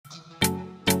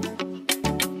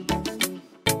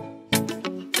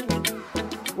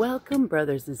Welcome,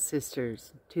 brothers and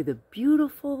sisters, to the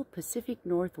beautiful Pacific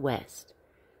Northwest.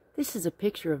 This is a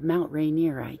picture of Mount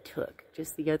Rainier I took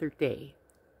just the other day,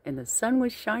 and the sun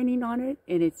was shining on it,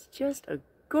 and it's just a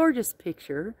gorgeous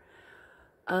picture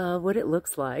of what it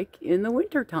looks like in the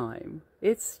wintertime.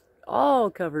 It's all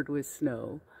covered with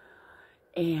snow,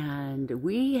 and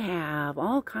we have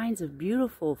all kinds of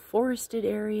beautiful forested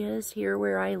areas here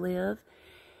where I live,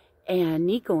 and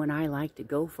Nikko and I like to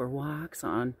go for walks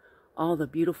on all the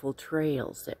beautiful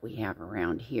trails that we have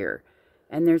around here.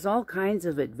 And there's all kinds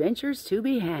of adventures to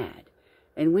be had.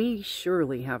 And we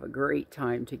surely have a great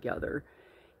time together.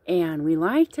 And we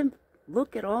like to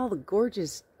look at all the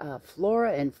gorgeous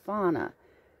flora and fauna.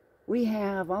 We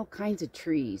have all kinds of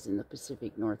trees in the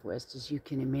Pacific Northwest, as you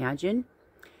can imagine.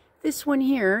 This one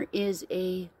here is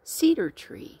a cedar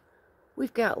tree.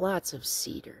 We've got lots of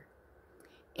cedar.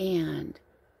 And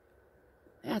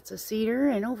that's a cedar,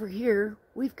 and over here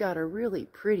we've got a really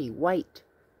pretty white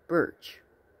birch.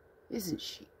 Isn't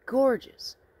she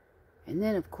gorgeous? And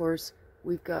then, of course,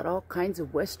 we've got all kinds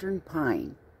of western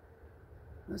pine.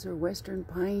 Those are western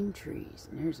pine trees.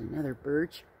 And there's another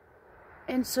birch.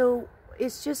 And so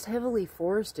it's just heavily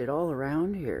forested all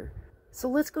around here. So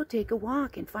let's go take a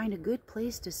walk and find a good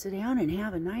place to sit down and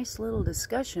have a nice little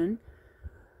discussion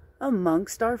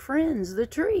amongst our friends, the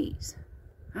trees.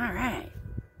 All right.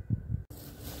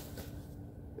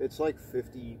 It's like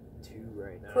 52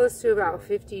 right now. Close to about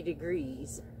 50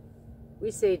 degrees.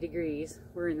 We say degrees.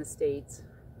 We're in the States.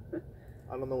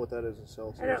 I don't know what that is in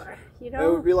Celsius. I don't, you know.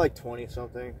 It would be like 20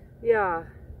 something. Yeah.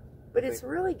 But it's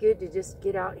really good to just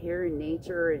get out here in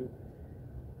nature, and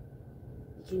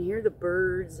you can hear the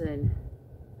birds and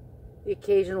the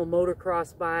occasional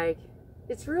motocross bike.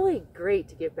 It's really great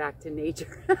to get back to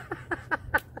nature.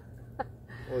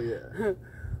 Well, yeah.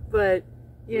 But,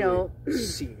 you really know.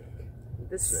 Scenic.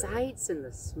 The sights and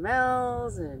the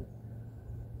smells, and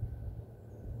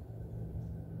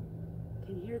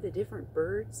can you hear the different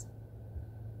birds?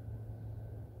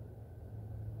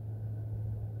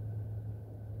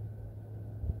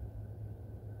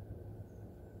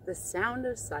 The sound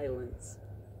of silence.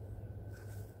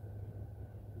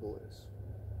 Bliss.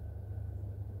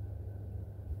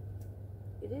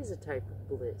 It is a type of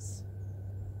bliss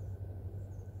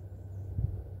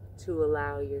to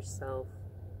allow yourself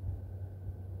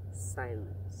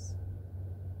silence.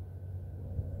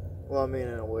 Well, I mean,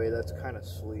 in a way, that's kind of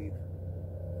sleep,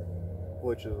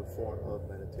 which is a form of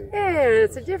meditation. Yeah,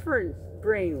 it's a different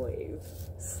brainwave.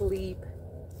 Sleep,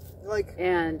 like,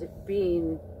 and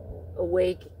being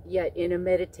awake, yet in a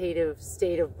meditative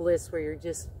state of bliss where you're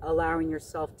just allowing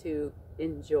yourself to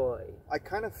enjoy. I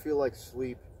kind of feel like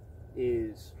sleep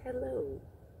is... Hello.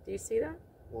 Do you see that?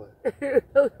 What? There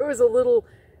was a little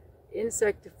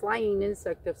insect, flying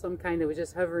insect of some kind that was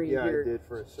just hovering here. Yeah, I did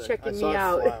for a second. Checking I saw me it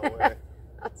out. fly away.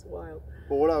 That's wild.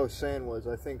 But what I was saying was,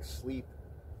 I think sleep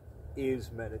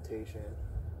is meditation.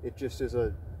 It just is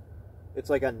it's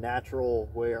like a natural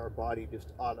way our body just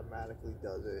automatically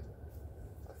does it.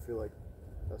 I feel like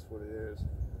that's what it is.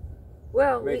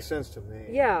 Well, it makes sense to me.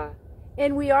 Yeah.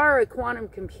 And we are a quantum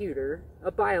computer,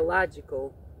 a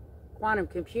biological quantum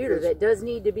computer that does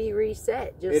need to be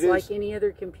reset, just like any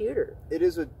other computer. It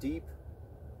is a deep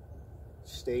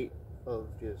state of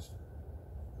just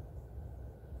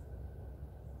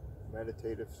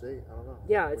meditative state. I don't know.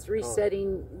 Yeah, it's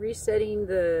resetting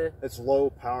the... It's low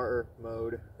power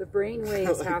mode. The brain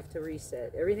waves have to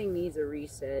reset. Everything needs a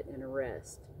reset and a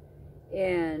rest.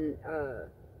 And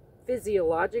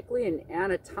physiologically and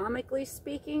anatomically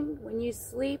speaking, when you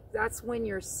sleep, that's when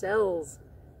your cells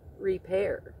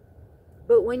repair.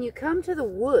 But when you come to the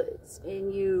woods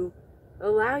and you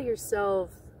allow yourself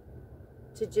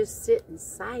to just sit in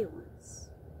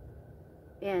silence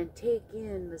and take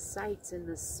in the sights and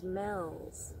the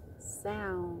smells,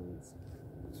 sounds.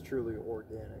 It's truly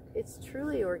organic. It's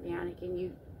truly organic, and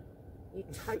you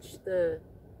touch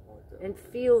and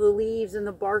feel the leaves and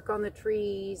the bark on the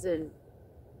trees, and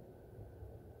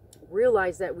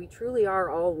realize that we truly are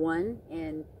all one,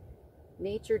 and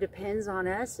nature depends on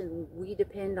us and we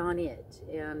depend on it.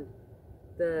 And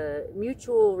the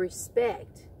mutual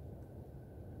respect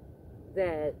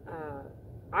that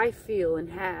I feel and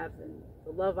have, and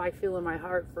the love I feel in my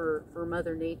heart for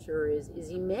Mother Nature is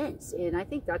immense. And I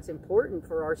think that's important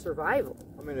for our survival.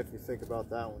 I mean, if you think about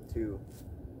that one too,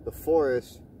 the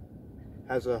forest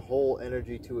has a whole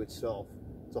energy to itself.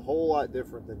 It's a whole lot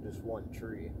different than just one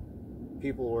tree.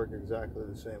 People work exactly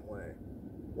the same way.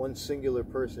 One singular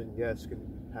person, yes, can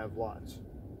have lots.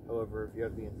 However, if you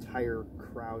have the entire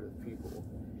crowd of people,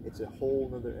 it's a whole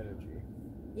nother energy.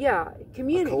 Yeah,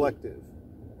 community. A collective.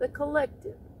 The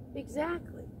collective,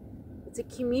 exactly. It's a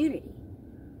community.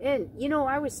 And, you know,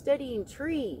 I was studying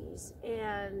trees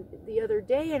and the other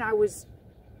day, and I was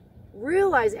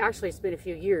realizing, actually it's been a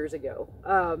few years ago,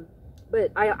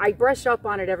 but I brush up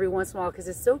on it every once in a while because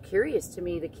it's so curious to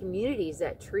me, the communities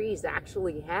that trees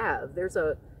actually have. There's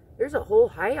a whole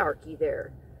hierarchy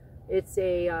there. It's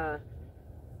a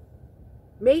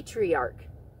matriarch.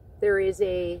 There is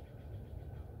a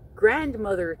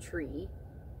grandmother tree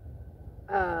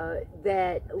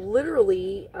that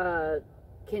literally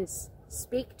can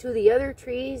speak to the other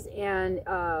trees, and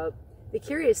the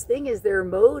curious thing is their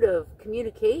mode of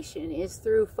communication is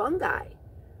through fungi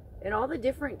and all the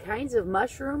different kinds of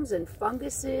mushrooms and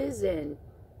funguses and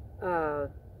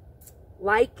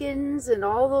lichens and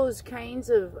all those kinds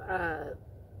of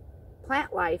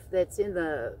plant life that's in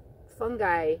the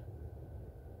fungi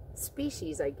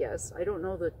species, I guess. I don't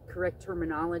know the correct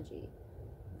terminology.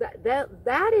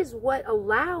 That is what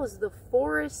allows the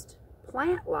forest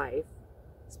plant life,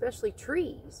 especially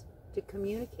trees, to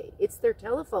communicate. It's their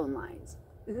telephone lines.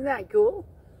 Isn't that cool?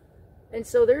 And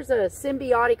so there's a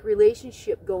symbiotic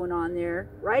relationship going on there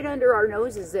right under our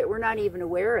noses that we're not even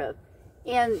aware of.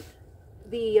 And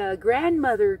the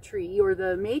grandmother tree or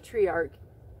the matriarch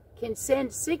can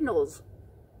send signals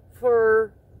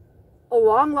for a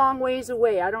long, long ways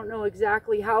away. I don't know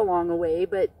exactly how long away,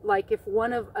 but like if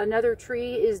another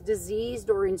tree is diseased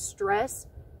or in stress,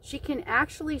 she can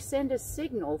actually send a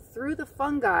signal through the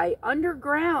fungi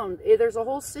underground. There's a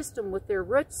whole system with their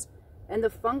roots and the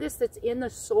fungus that's in the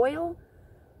soil,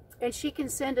 and she can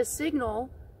send a signal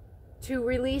to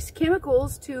release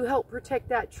chemicals to help protect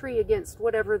that tree against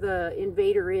whatever the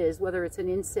invader is, whether it's an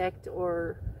insect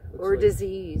or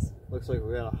disease. Looks like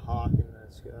we got a hawk in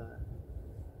the sky.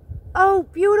 Oh,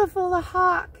 beautiful, a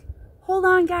hawk. Hold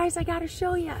on, guys, I gotta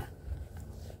show you.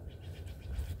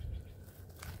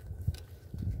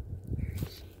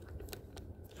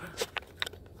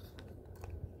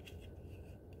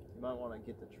 You might want to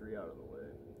get the tree out of the way.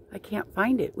 I can't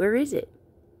find it. Where is it?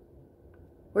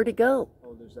 Where'd it go?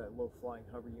 Oh, there's that low flying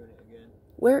hover unit again.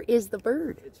 Where is the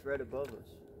bird? It's right above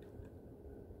us.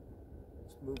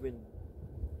 It's moving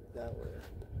that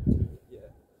way. Yeah.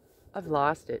 I've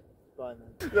lost it. Fine,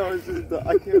 man. No, it's just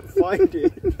I can't find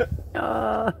it.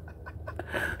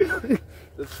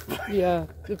 That's fine. Yeah,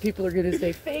 the people are gonna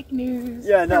say fake news.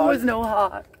 Yeah, no. There was no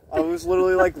hawk. I was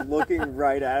literally like looking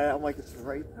right at it. I'm like, it's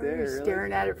right there. I was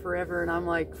staring at it forever, and I'm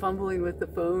like fumbling with the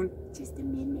phone. Just a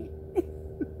minute.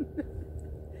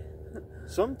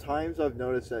 Sometimes I've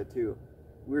noticed that too.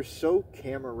 We're so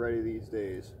camera ready these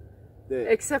days. That,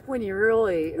 except when you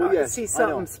really see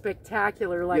something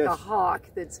spectacular like a hawk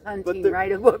that's hunting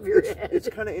right above your head. It's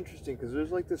kind of interesting because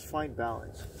there's like this fine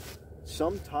balance.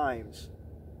 Sometimes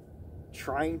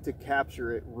trying to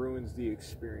capture it ruins the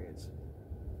experience.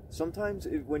 Sometimes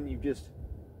when you just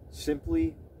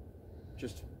simply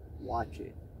just watch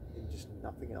it and just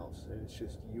nothing else, and it's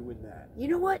just you and that. You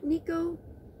know what, Nikko?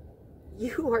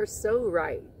 You are so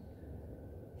right.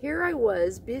 Here I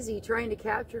was busy trying to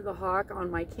capture the hawk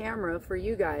on my camera for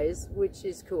you guys, which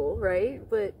is cool, right?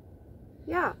 But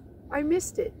yeah, I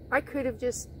missed it. I could have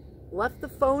just left the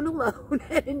phone alone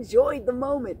and enjoyed the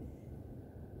moment.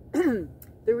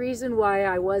 The reason why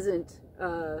I wasn't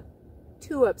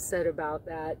too upset about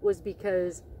that was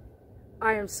because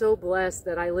I am so blessed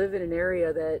that I live in an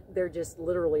area that they're just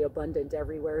literally abundant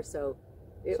everywhere. So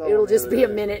it'll just be a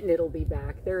minute and it'll be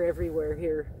back. They're everywhere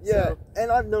here. Yeah, so.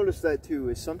 And I've noticed that too,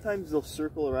 is sometimes they'll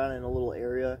circle around in a little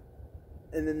area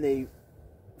and then they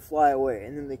fly away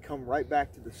and then they come right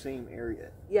back to the same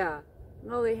area. Yeah.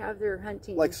 Well, they have their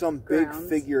hunting like some grounds. Big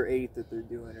figure 8 that they're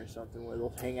doing or something where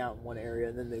they'll hang out in one area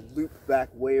and then they loop back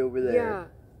way over there. Yeah.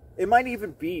 It might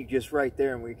even be just right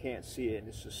there and we can't see it and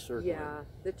it's just circling. Yeah,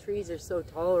 the trees are so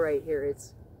tall right here.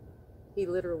 He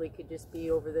literally could just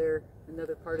be over there,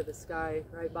 another part of the sky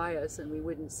right by us, and we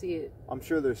wouldn't see it. I'm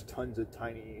sure there's tons of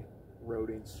tiny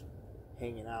rodents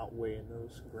hanging out way in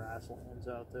those grasslands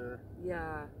out there.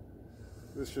 Yeah.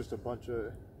 It's just a bunch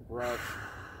of brush.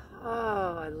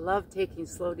 Oh, I love taking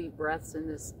slow, deep breaths in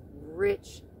this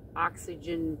rich,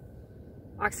 oxygenated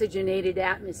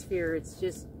atmosphere. It's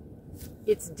just,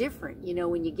 it's different. You know,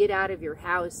 when you get out of your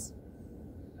house,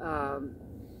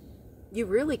 you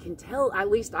really can tell, at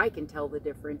least I can tell the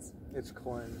difference. It's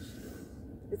cleansed.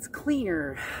 It's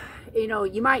cleaner. You know,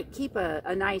 you might keep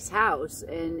a nice house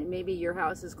and maybe your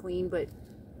house is clean, but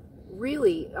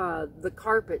really the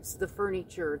carpets, the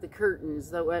furniture, the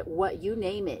curtains, what you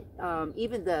name it,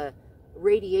 even the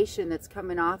radiation that's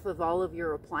coming off of all of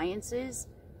your appliances,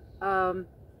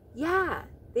 yeah,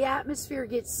 the atmosphere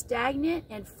gets stagnant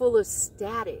and full of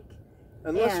static.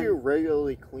 Unless you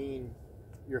regularly clean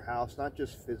your house, not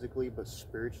just physically but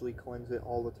spiritually cleanse it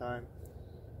all the time,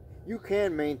 you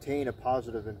can maintain a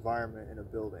positive environment in a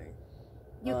building.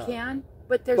 You can,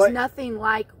 but there's nothing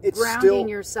like grounding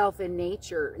yourself in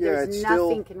nature. There's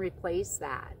nothing can replace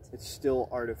that. It's still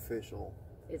artificial.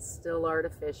 It's still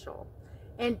artificial.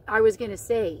 And I was going to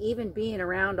say, even being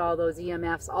around all those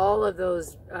EMFs, all of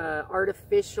those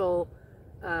artificial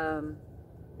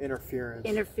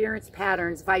interference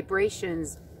patterns,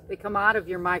 vibrations that come out of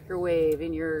your microwave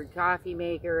and your coffee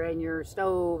maker and your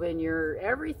stove and your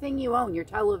everything you own, your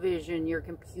television, your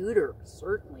computer,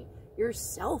 certainly, your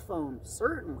cell phone,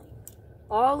 certainly.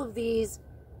 All of these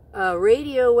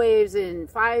radio waves and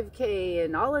 5K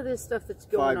and all of this stuff that's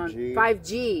going 5G. on.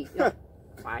 5G. Yeah.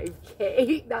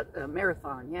 5K, that's a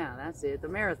marathon. Yeah, that's it. The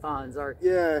marathons are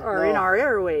in our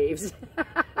airwaves.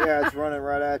 Yeah, it's running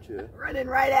right at you. Running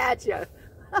right at you.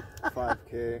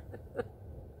 5K.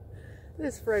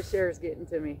 This fresh air is getting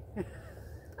to me.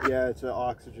 Yeah, it's an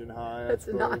oxygen high. It's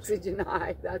an oxygen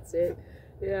high. That's it.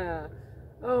 Yeah.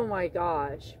 Oh my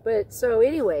gosh. But so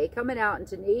anyway, coming out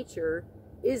into nature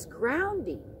is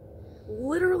grounding.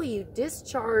 Literally, you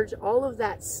discharge all of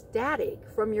that static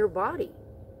from your body.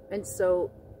 And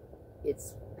so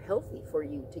it's healthy for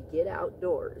you to get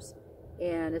outdoors,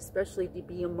 and especially to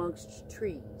be amongst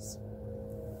trees.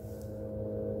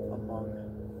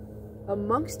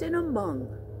 Amongst and among,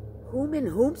 whom and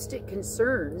whomst it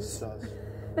concerns.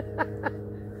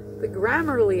 The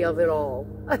Grammarly of it all.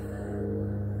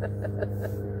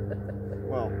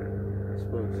 Well, I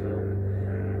suppose so.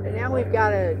 And now we've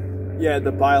got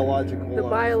the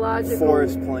biological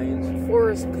forest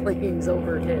plains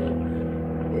overhead.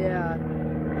 Yeah.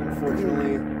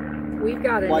 Unfortunately, we've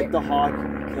got like the hawk,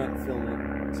 you can't film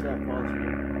it. It's not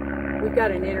possible. We've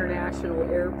got an international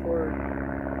airport.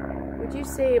 Would you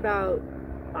say about,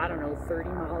 I don't know, 30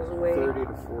 miles away? 30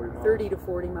 to 40 miles. 30 to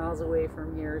 40 miles away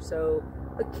from here. So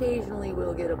occasionally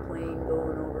we'll get a plane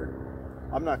going over.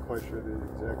 I'm not quite sure the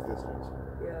exact distance.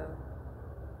 Yeah.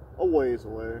 A ways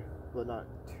away, but not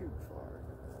too far.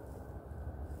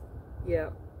 Yeah.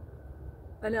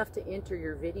 Enough to enter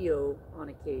your video on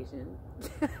occasion.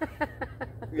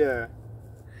 Yeah.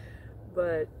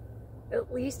 But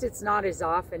at least it's not as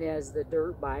often as the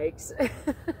dirt bikes.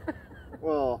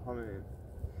 Well, I mean,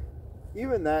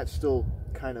 even that's still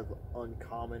kind of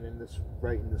uncommon in this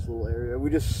little area. We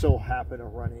just so happen to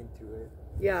run into it.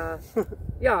 Yeah.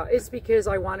 Yeah, it's because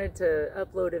I wanted to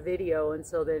upload a video, and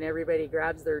so then everybody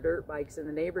grabs their dirt bikes in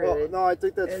the neighborhood. Well, no, I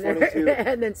think that's funny too.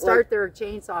 And then start their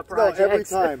chainsaw projects. No, every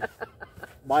time.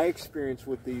 My experience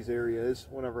with these areas,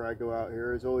 whenever I go out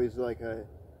here, is always like a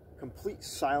complete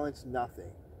silence,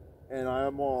 nothing. And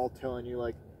I'm all telling you,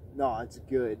 like, no, it's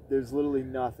good. There's literally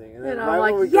nothing. And then I'm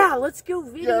like, yeah, let's go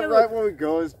video. Yeah, right when we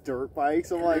go as dirt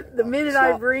bikes, I'm like... The minute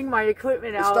I bring my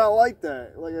equipment out... It's not like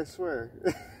that, like I swear.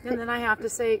 And then I have to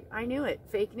say, I knew it.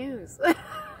 Fake news.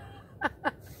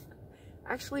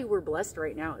 Actually, we're blessed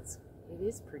right now. It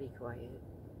is pretty quiet.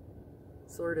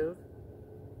 Sort of.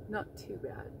 Not too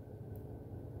bad.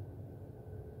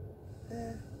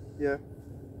 Yeah.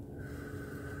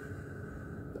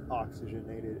 The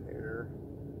oxygenated air.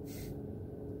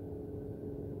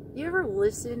 You ever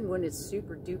listen when it's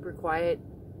super duper quiet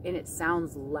and it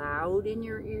sounds loud in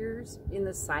your ears in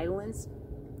the silence?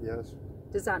 Yes.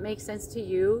 Does that make sense to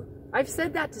you? I've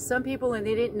said that to some people and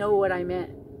they didn't know what I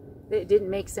meant. It didn't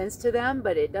make sense to them,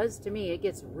 but it does to me. It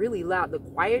gets really loud. The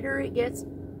quieter it gets,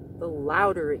 the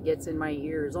louder it gets in my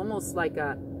ears. Almost like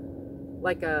a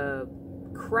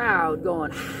crowd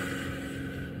going.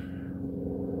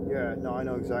 Yeah, no, I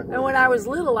know exactly. And when I was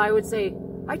little, I would say,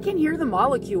 I can hear the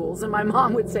molecules, and my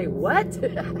mom would say, what?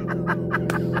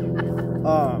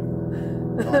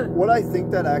 What I think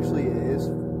that actually is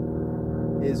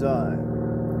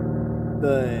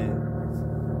the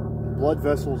blood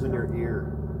vessels in your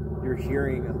ear. You're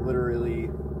hearing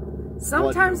literally.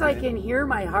 Sometimes I can hear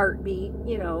my heartbeat,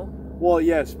 you know. Well,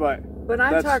 yes, but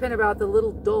I'm talking about the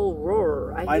little dull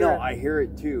roar. I know, I hear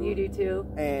it too. You do too?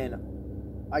 And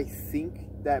I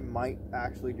think that might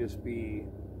actually just be,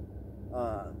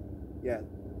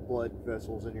 blood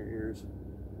vessels in your ears.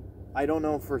 I don't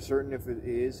know for certain if it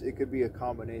is. It could be a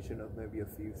combination of maybe a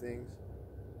few things.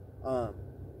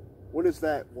 What is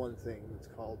that one thing that's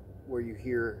called where you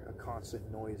hear a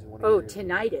constant noise in one of your ears?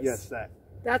 Tinnitus. Yes, that.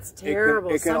 That's terrible.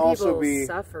 It can Some also people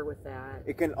suffer with that.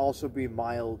 It can also be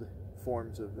mild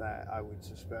forms of that, I would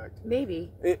suspect.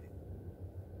 Maybe. It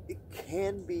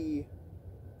can be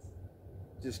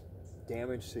just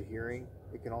damage to hearing.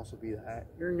 It can also be that.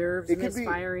 Your nerves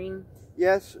misfiring.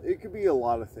 Yes, it could be a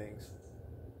lot of things.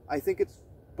 I think it's,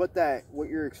 but that, what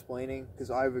you're explaining,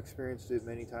 because I've experienced it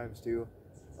many times too,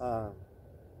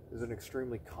 is an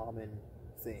extremely common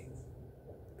thing.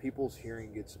 people's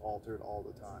hearing gets altered all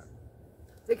the time.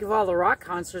 Think of all the rock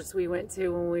concerts we went to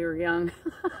when we were young.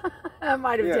 That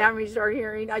might have damaged our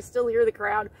hearing. I still hear the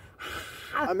crowd.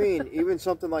 I mean, even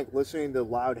something like listening to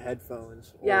loud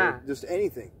headphones or just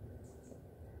anything.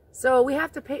 So we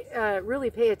have to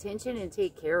really pay attention and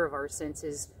take care of our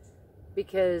senses,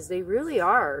 because they really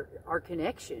are our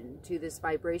connection to this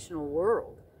vibrational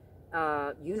world,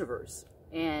 universe.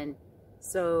 And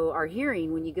so our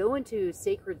hearing, when you go into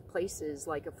sacred places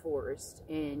like a forest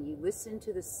and you listen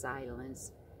to the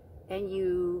silence, and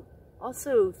you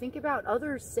also think about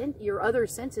your other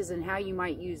senses and how you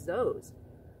might use those.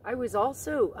 I was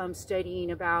also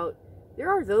studying about, there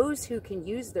are those who can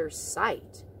use their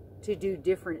sight to do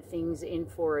different things in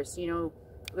forests. You know,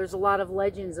 there's a lot of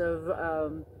legends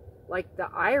of like the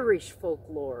Irish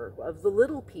folklore of the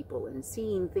little people and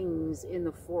seeing things in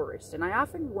the forest. And I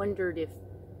often wondered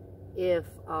if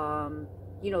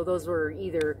you know, those were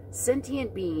either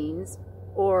sentient beings,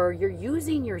 or you're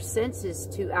using your senses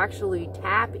to actually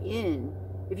tap in.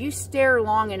 If you stare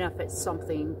long enough at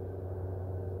something,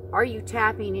 are you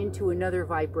tapping into another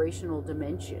vibrational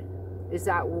dimension? Is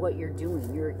that what you're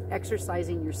doing? You're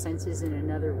exercising your senses in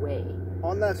another way.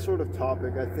 On that sort of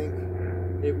topic, I think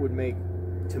it would make,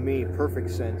 to me, perfect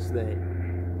sense that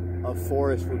a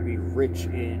forest would be rich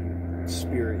in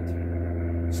spirit,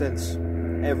 since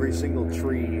every single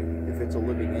tree, if it's a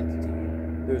living entity,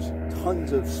 there's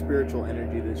tons of spiritual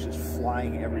energy that's just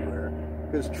flying everywhere.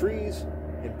 Because trees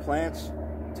and plants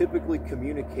typically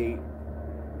communicate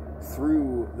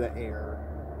through the air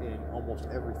in almost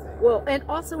everything. Well, and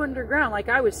also underground, like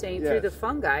I was saying, through the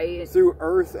fungi. Through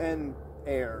earth and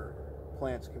air,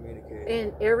 plants communicate.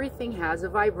 And everything has a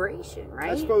vibration,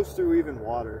 right? I suppose through even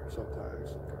water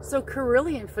sometimes. So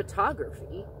Carillion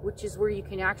photography, which is where you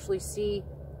can actually see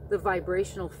the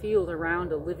vibrational field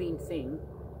around a living thing,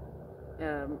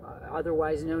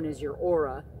 otherwise known as your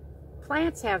aura.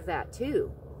 Plants have that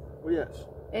too. Well, yes.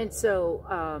 And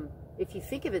so if you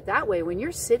think of it that way, when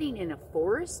you're sitting in a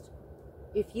forest,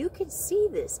 if you could see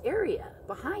this area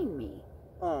behind me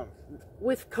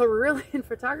with Carillion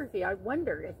photography, I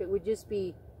wonder if it would just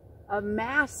be a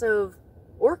massive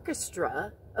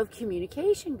orchestra of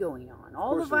communication going on,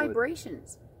 all the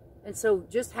vibrations. And so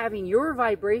just having your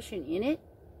vibration in it,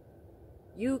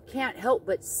 you can't help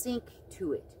but sync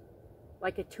to it,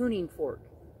 like a tuning fork.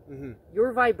 Mm-hmm.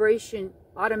 Your vibration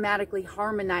automatically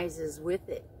harmonizes with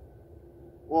it.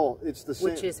 Well, it's the same.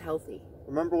 Which is healthy.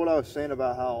 Remember what I was saying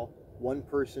about how one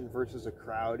person versus a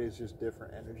crowd is just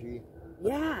different energy?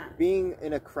 Yeah. Being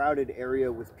in a crowded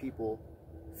area with people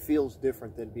feels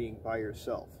different than being by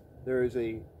yourself. There is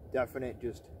a definite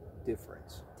just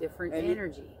difference. Different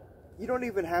energy. You don't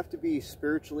even have to be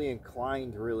spiritually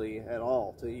inclined really at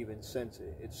all to even sense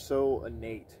it. It's so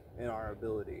innate in our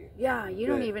ability. Yeah, you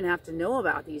don't even have to know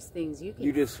about these things. You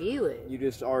can just feel it. You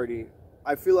just already...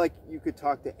 I feel like you could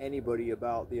talk to anybody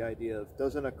about the idea of,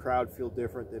 doesn't a crowd feel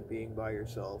different than being by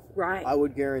yourself? Right. I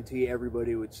would guarantee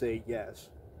everybody would say yes.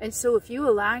 And so if you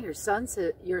allow your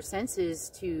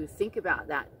senses to think about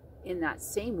that in that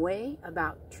same way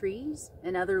about trees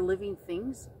and other living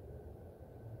things,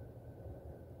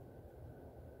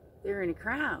 they're in a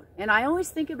crowd. And I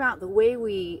always think about the way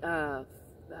we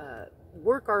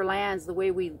work our lands, the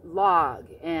way we log,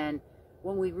 and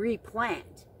when we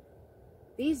replant.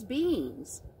 These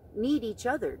beings need each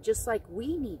other, just like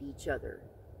we need each other.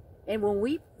 And when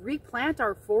we replant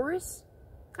our forests,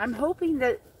 I'm hoping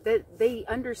that they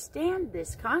understand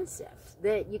this concept,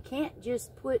 that you can't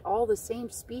just put all the same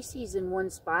species in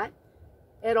one spot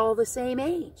at all the same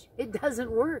age. It doesn't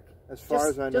work. As far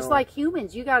as I know. Just like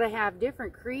humans, you got to have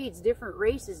different creeds, different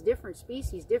races, different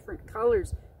species, different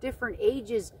colors, different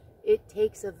ages. It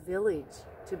takes a village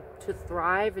to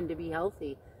thrive and to be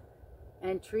healthy.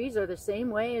 And trees are the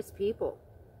same way as people.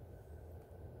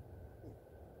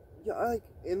 Yeah, like,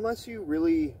 unless you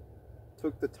really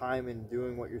took the time in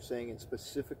doing what you're saying and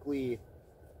specifically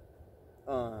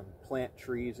plant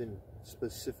trees in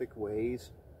specific ways,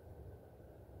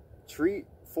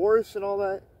 forests and all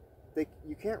that,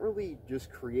 you can't really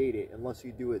just create it unless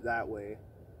you do it that way.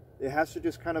 It has to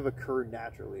just kind of occur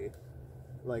naturally.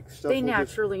 Like stuff. They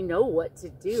naturally know what to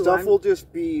do. Stuff will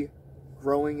just be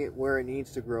growing it where it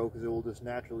needs to grow because it will just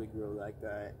naturally grow like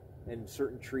that. And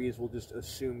certain trees will just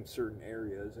assume certain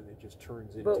areas, and it just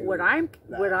turns into. But what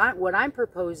I'm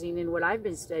proposing and what I've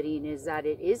been studying is that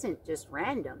it isn't just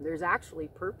random. There's actually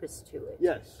purpose to it.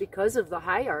 Yes. Because of the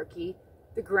hierarchy,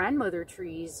 the grandmother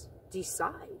trees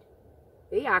decide.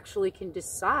 They actually can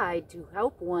decide to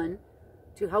help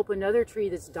another tree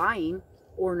that's dying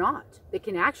or not. They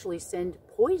can actually send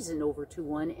poison over to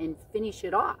one and finish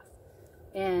it off.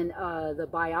 And the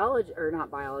biologist, or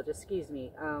not biologist, excuse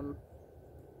me,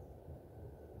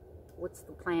 what's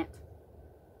the plant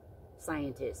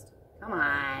scientist? Come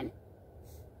on.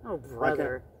 Oh,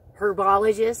 brother.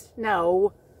 Herbologist?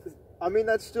 No. I mean,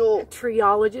 that's still...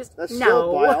 Treeologist? That's no.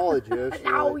 still biologist.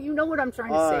 No, right? you know what I'm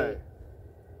trying to say.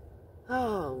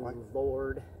 Oh,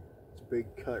 Lord. It's a big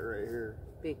cut right here.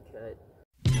 Big cut.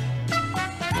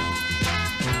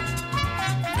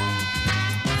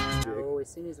 Oh, as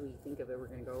soon as we think of it, we're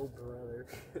going to go, oh, brother.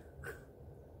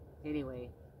 Anyway,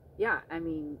 yeah, I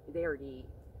mean, they already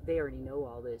know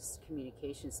all this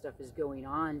communication stuff is going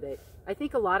on, but I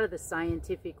think a lot of the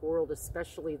scientific world,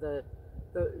 especially the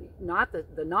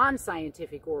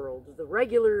non-scientific world, the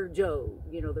regular Joe,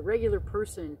 you know, the regular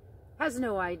person, has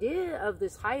no idea of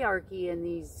this hierarchy, and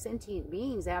these sentient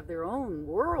beings have their own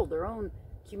world, their own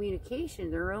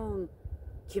communication, their own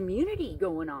community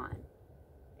going on,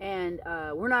 and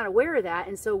we're not aware of that,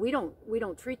 and so we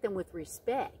don't treat them with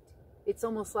respect. It's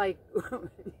almost like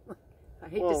I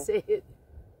hate to say it,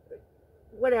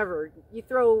 whatever, you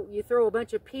throw a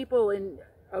bunch of people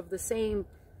of the same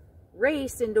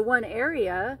race into one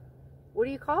area. What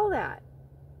do you call that?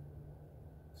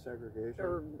 Segregation.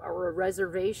 Or a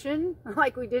reservation,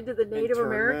 like we did to the Native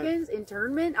Americans.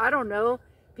 Internment. I don't know.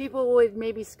 People would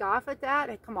maybe scoff at that.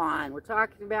 Come on, we're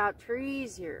talking about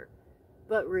trees here.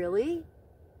 But really,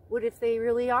 what if they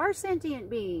really are sentient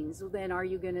beings? Then are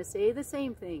you going to say the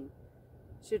same thing?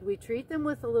 Should we treat them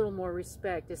with a little more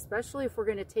respect, especially if we're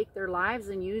going to take their lives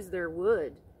and use their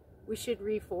wood? We should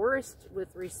reforest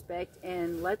with respect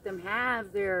and let them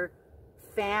have their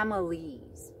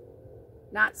families,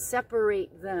 not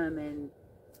separate them and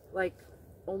like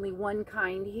only one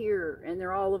kind here and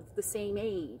they're all of the same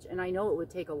age. And I know it would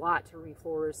take a lot to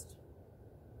reforest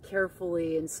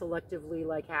carefully and selectively,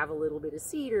 like have a little bit of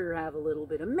cedar, have a little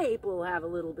bit of maple, have a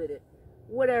little bit of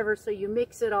whatever, so you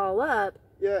mix it all up.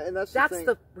 Yeah, and that's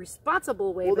the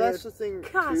responsible way. Well, but that's the thing.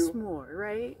 It costs more,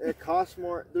 right? It costs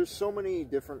more. There's so many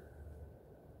different.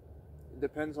 It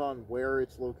depends on where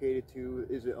it's located to.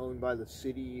 Is it owned by the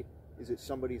city? Is it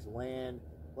somebody's land?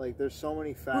 Like, there's so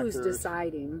many factors. Who's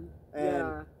deciding?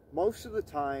 And most of the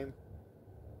time,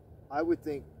 I would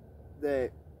think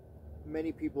that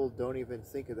many people don't even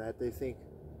think of that. They think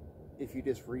if you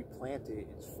just replant it,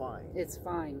 it's fine. It's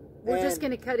fine. We're just going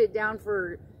to cut it down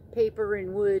for paper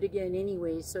and wood again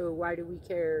anyway, so why do we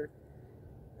care?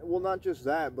 Well, not just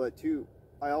that, but too,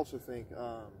 I also think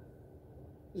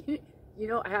you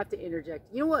know, I have to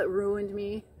interject. You know what ruined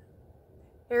me?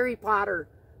 Harry Potter,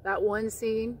 that one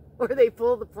scene where they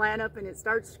pull the plant up and it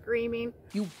starts screaming.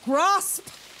 You grasp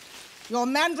your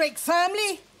mandrake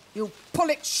firmly, you pull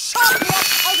it sharply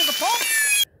up out of the pot.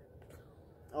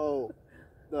 Oh,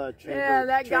 the chamber, yeah,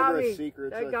 that got of me.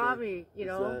 Secrets, that got me, you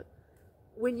know.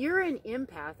 When you're an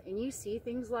empath and you see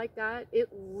things like that, it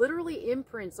literally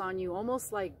imprints on you,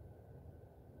 almost like,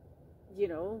 you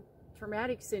know,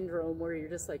 traumatic syndrome, where you're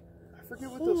just like, I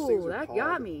forget what those things are that called.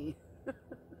 got me.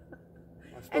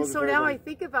 And so now I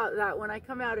think about that when I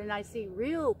come out and I see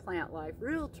real plant life,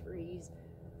 real trees,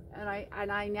 and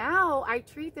I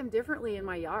treat them differently in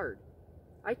my yard.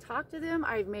 I talk to them.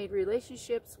 I've made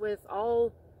relationships with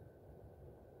all,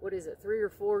 what is it, 3 or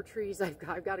 4 trees I've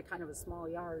got a kind of a small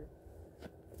yard.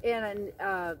 And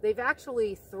they've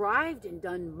actually thrived and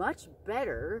done much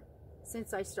better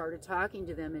since I started talking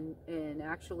to them and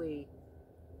actually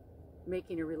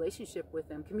making a relationship with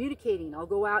them, communicating. I'll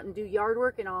go out and do yard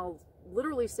work and I'll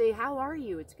literally say, how are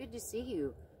you? It's good to see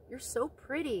you. You're so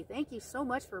pretty. Thank you so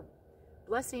much for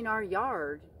blessing our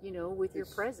yard, you know, with your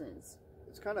presence.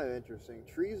 It's kind of interesting.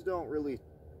 Trees don't really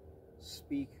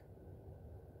speak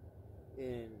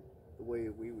in the way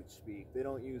we would speak. They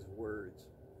don't use words.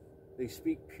 They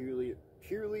speak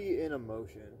purely in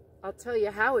emotion. I'll tell you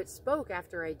how it spoke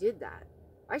after I did that.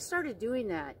 I started doing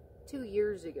that 2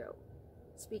 years ago,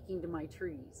 speaking to my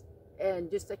trees,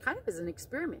 and just kind of as an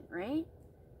experiment, right?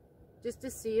 Just to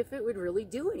see if it would really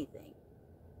do anything.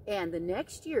 And the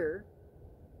next year,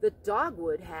 the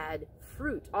dogwood had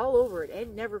fruit all over it. It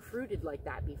had never fruited like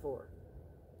that before.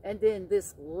 And then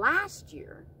this last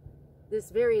year, this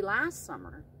very last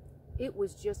summer, it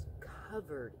was just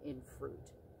covered in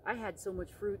fruit. I had so much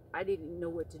fruit, I didn't know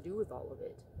what to do with all of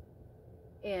it.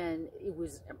 And it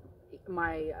was,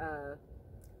 my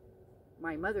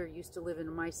mother used to live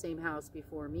in my same house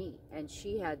before me, and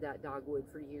she had that dogwood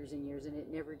for years and years, and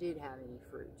it never did have any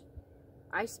fruit.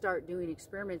 I start doing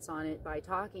experiments on it by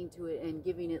talking to it and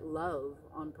giving it love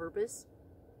on purpose.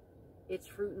 It's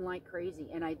fruiting like crazy.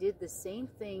 And I did the same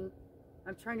thing.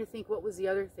 I'm trying to think, what was the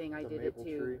other thing I did it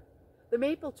to? The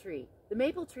maple tree. The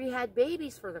maple tree had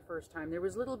babies for the first time. There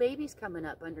was little babies coming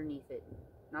up underneath it.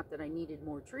 Not that I needed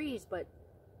more trees, but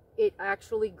it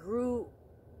actually grew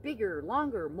bigger,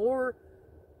 longer, more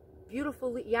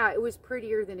beautifully. Yeah, it was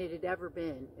prettier than it had ever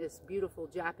been. This beautiful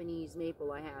Japanese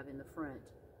maple I have in the front.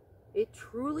 It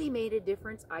truly made a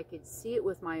difference. I could see it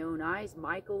with my own eyes.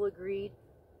 Michael agreed.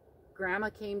 Grandma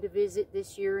came to visit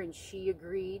this year and she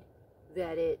agreed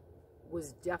that it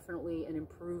was definitely an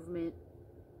improvement.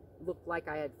 Looked like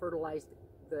I had fertilized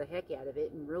the heck out of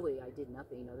it, and really I did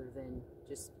nothing other than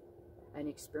just an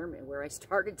experiment where I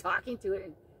started talking to it,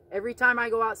 and every time I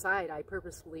go outside I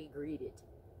purposefully greet it.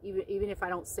 Even if I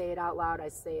don't say it out loud, I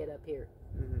say it up here.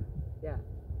 Mm-hmm. Yeah.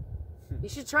 You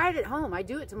should try it at home. I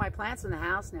do it to my plants in the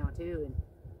house now too, and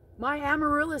my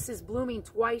amaryllis is blooming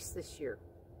twice this year.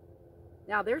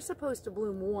 Now they're supposed to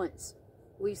bloom once,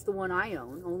 at least the one I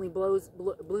own, only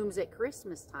blooms at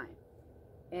Christmas time.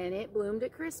 And it bloomed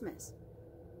at Christmas.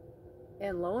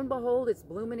 And lo and behold, it's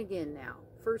blooming again now.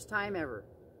 First time ever.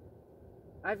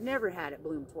 I've never had it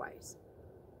bloom twice.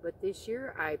 But this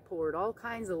year, I poured all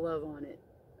kinds of love on it.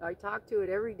 I talked to it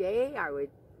every day. I would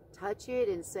touch it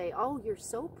and say, oh, you're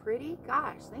so pretty.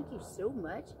 Gosh, thank you so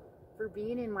much for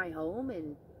being in my home.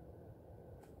 And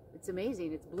it's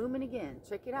amazing. It's blooming again.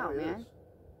 Check it out, man.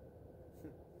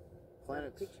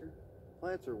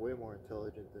 Plants are way more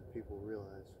intelligent than people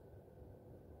realize.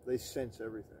 They sense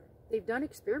everything. They've done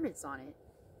experiments on it.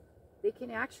 They can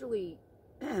actually,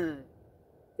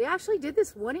 they actually did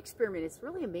this one experiment. It's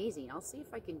really amazing. I'll see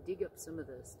if I can dig up some of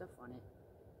the stuff on it.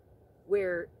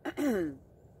 Where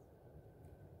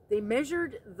they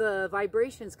measured the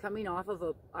vibrations coming off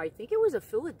of I think it was a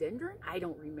philodendron. I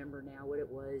don't remember now what it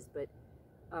was, but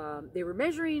they were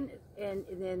measuring, and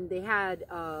then they had,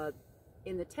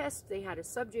 in the test, they had a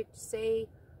subject say,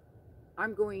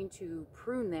 I'm going to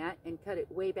prune that and cut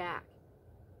it way back.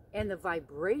 And the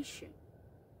vibration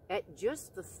at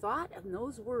just the thought of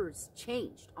those words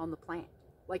changed on the plant.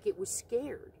 Like it was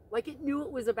scared. Like it knew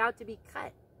it was about to be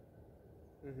cut.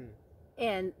 Mm-hmm.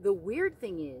 And the weird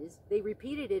thing is, they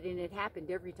repeated it and it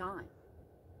happened every time.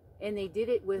 And they did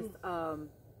it with,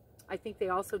 I think they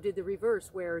also did the reverse,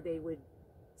 where they would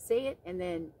say it and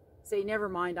then say, never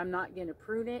mind, I'm not going to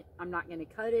prune it, I'm not going to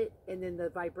cut it, and then the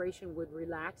vibration would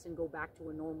relax and go back to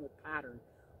a normal pattern.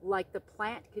 Like the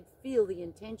plant could feel the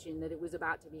intention that it was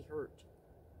about to be hurt.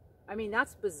 I mean,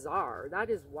 that's bizarre. That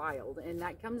is wild. And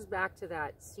that comes back to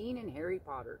that scene in Harry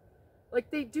Potter. Like,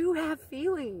 they do have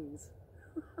feelings.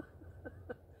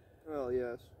 Well,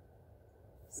 yes.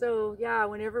 So, yeah,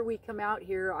 whenever we come out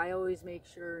here, I always make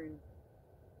sure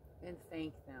and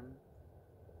thank them.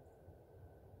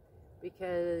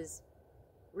 Because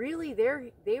really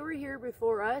they were here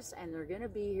before us, and they're going to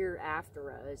be here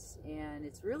after us, and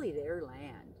it's really their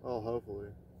land. Oh, hopefully.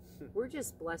 We're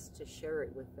just blessed to share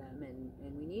it with them,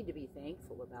 and we need to be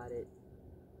thankful about it.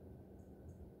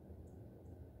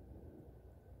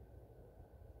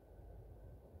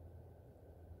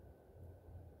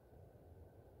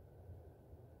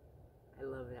 I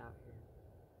love it out here.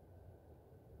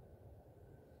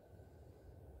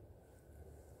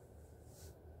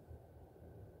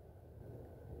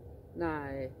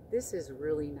 Nah, this is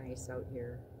really nice out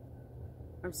here.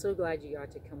 I'm so glad you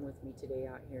got to come with me today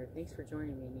out here. Thanks for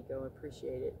joining me, Nikko. I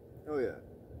appreciate it. Oh, yeah.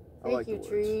 Thank you,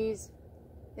 trees.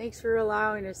 Thanks for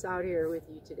allowing us out here with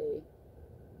you today.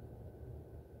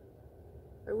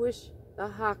 I wish the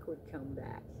hawk would come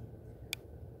back.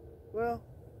 Well,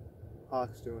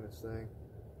 hawk's doing its thing.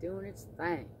 Doing its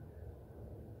thing.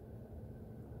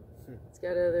 It's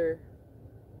got other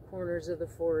corners of the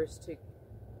forest to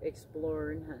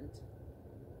explore and hunt.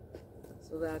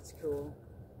 So that's cool.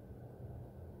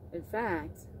 In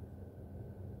fact,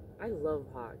 I love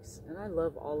hawks, and I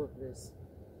love all of this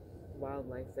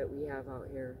wildlife that we have out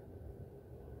here.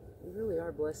 We really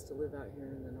are blessed to live out here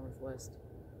in the Northwest.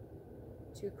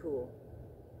 Too cool.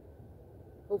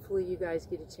 Hopefully you guys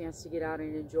get a chance to get out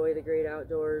and enjoy the great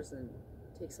outdoors and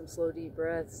take some slow, deep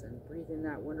breaths and breathe in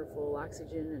that wonderful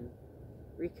oxygen and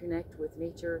reconnect with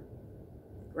nature.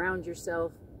 Ground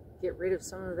yourself. Get rid of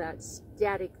some of that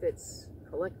static that's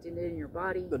collected in your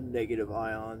body. The negative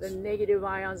ions. The negative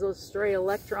ions, those stray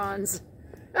electrons.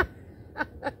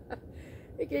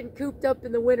 They're getting cooped up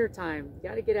in the wintertime. You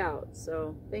got to get out.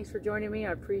 So thanks for joining me.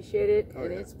 I appreciate it. Oh,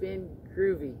 and yeah. It's been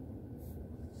groovy.